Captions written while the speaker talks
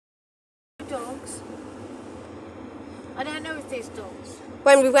dogs. I don't know if there's dogs.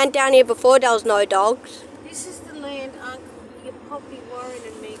 When we went down here before, there was no dogs. This is the land Uncle, your Poppy Warren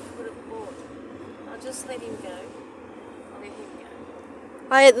and me could have bought. I'll just let him go. I'll let him go.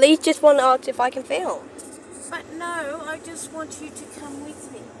 I at least just want to ask if I can film. But no, I just want you to come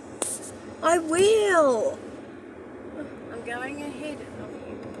with me. I will. I'm going ahead of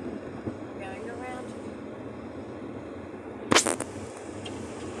you. I'm going around you.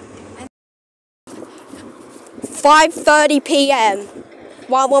 5:30 p.m.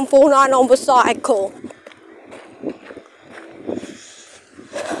 1149 on the cycle.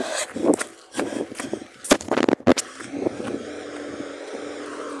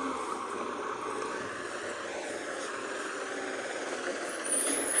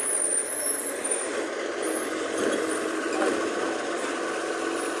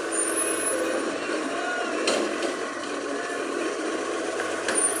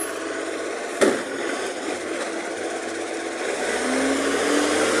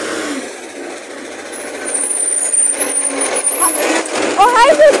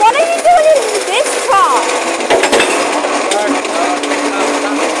 What are you doing in this truck?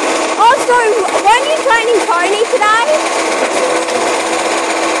 Also, weren't you training pony today?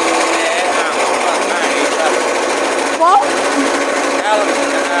 What?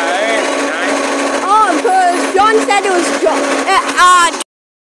 Oh, because John said it was John.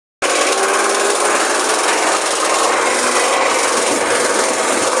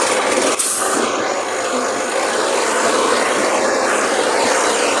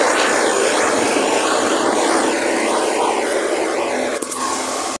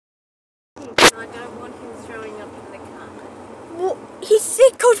 He's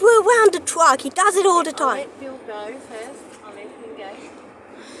sick because we're around the truck. He does it all the time. I'll let Bill go first. I'll let him go.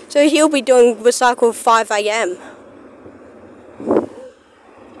 So he'll be doing the cycle at 5 a.m.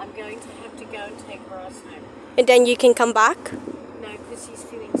 I'm going to have to go and take Ross home. And then you can come back? No, because he's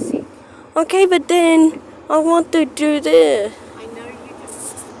feeling sick. Okay, but then I want to do this. I know you do.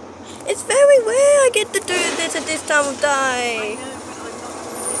 It's very rare I get to do this at this time of day. I know,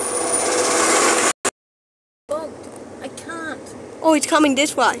 but I'm not. I can't. Oh, it's coming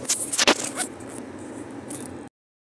this way.